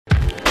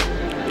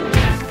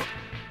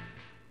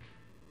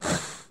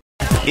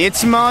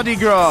It's Mardi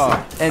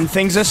Gras, and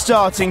things are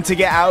starting to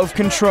get out of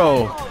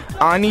control.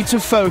 I need to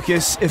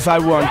focus if I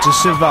want to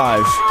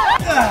survive.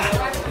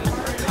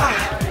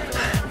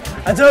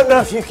 I don't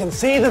know if you can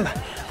see them,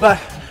 but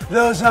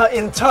those are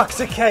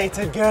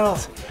intoxicated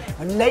girls.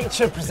 When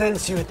nature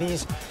presents you with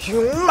these,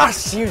 you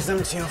must use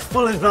them to your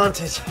full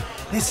advantage.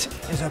 This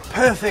is a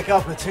perfect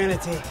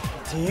opportunity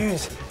to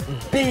use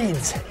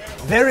beads,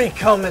 very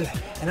common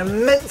and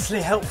immensely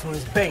helpful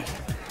as bait.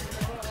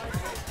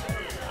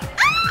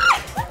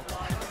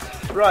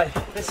 Right,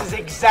 this is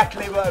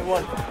exactly what I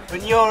want.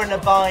 When you're in a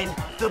bind,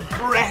 the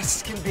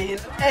breast can be an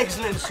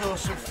excellent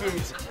source of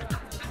food.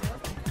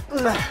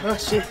 Well,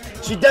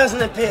 she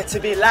doesn't appear to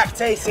be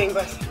lactating,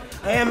 but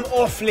I am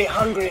awfully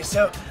hungry,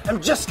 so I'm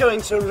just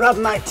going to rub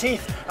my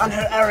teeth on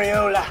her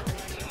areola.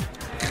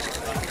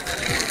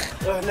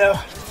 Oh no,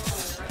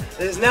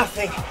 there's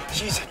nothing.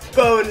 She's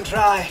bone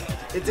dry.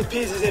 It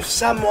appears as if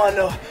someone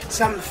or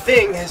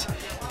something has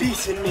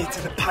beaten me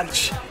to the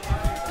punch.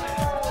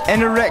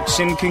 An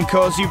erection can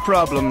cause you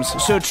problems,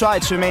 so try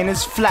to remain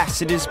as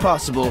flaccid as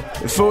possible.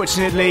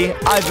 Fortunately,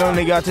 I've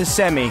only got a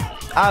semi.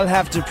 I'll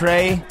have to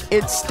pray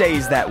it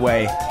stays that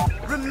way.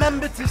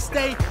 Remember to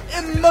stay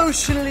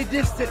emotionally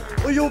distant,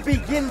 or you'll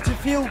begin to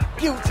feel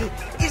guilty.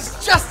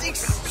 It's just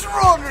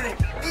extraordinary.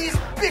 These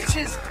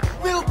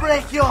bitches will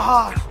break your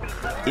heart.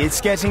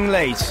 It's getting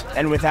late,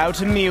 and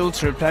without a meal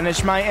to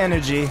replenish my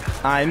energy,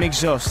 I'm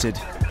exhausted.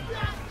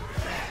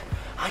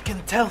 I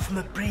can tell from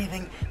the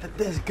breathing that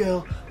this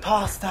girl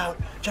passed out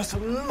just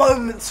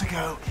moments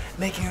ago,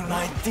 making her an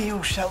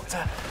ideal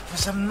shelter for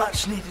some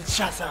much-needed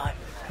shut-eye.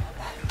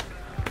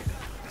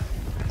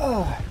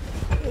 Oh,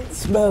 it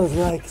smells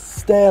like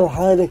stale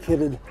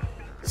Heineken and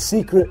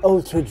secret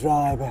ultra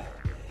dry, but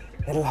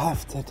it'll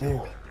have to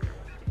do.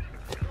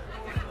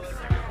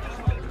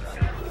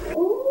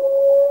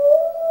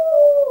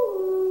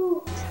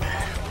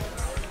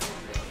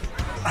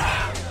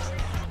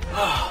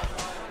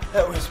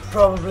 That was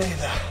probably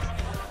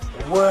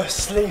the worst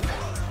sleep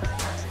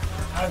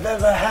I've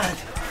ever had.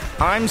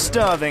 I'm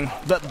starving,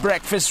 but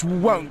breakfast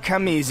won't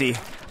come easy.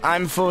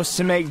 I'm forced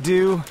to make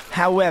do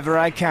however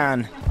I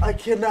can. I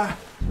can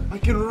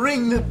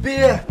wring the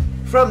beer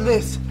from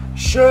this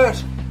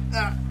shirt.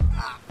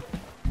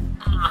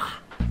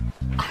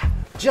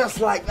 Just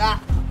like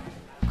that.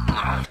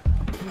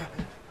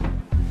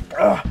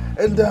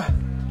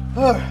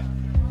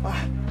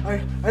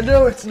 I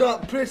know it's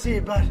not pretty,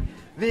 but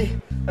the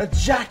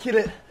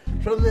ejaculate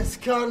from this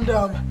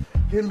condom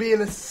can be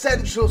an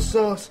essential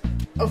source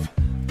of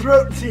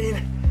protein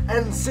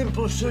and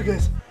simple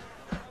sugars.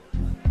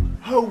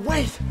 Oh,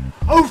 wait!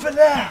 Over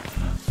there!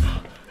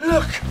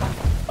 Look!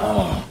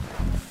 Oh,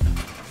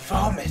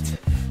 vomit.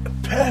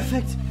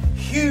 Perfect,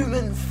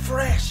 human,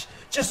 fresh,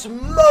 just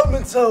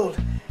moments old.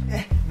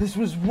 This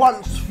was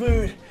once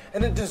food,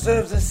 and it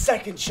deserves a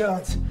second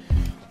chance.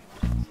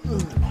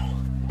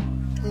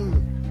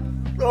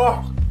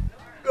 Oh,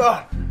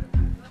 God.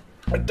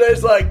 It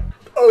tastes like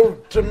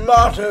old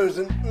tomatoes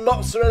and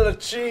mozzarella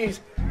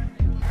cheese.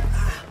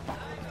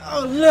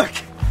 Oh, look!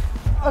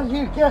 Are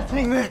you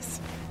getting this?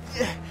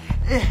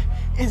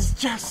 It's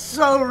just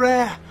so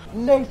rare.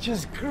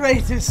 Nature's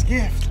greatest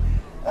gift.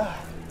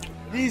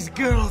 These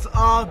girls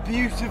are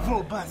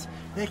beautiful, but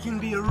they can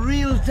be a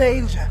real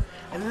danger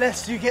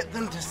unless you get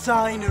them to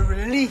sign a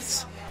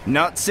release.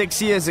 Not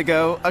 6 years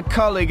ago, a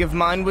colleague of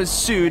mine was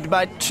sued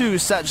by 2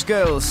 such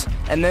girls,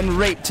 and then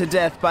raped to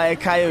death by a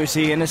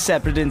coyote in a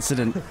separate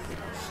incident.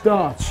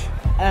 Starch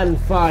and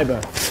fiber.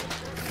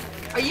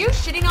 Are you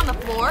shitting on the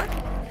floor?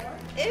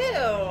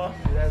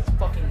 Ew. That's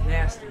fucking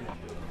nasty.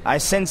 I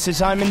sense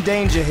that I'm in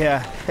danger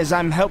here, as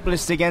I'm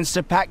helpless against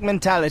a pack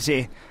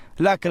mentality.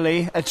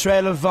 Luckily, a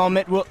trail of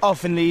vomit will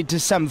often lead to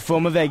some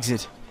form of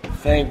exit.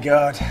 Thank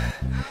God.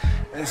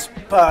 This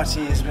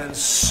party has been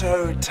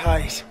so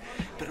tight,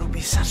 but it'll be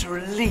such a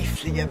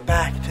relief to get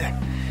back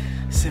to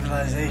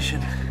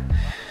civilization.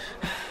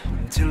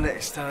 Until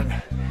next time,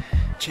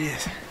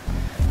 cheers.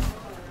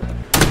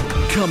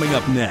 Coming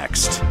up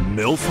next,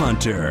 MILF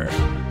Hunter.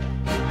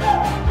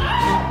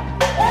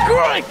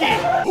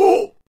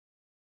 Crikey!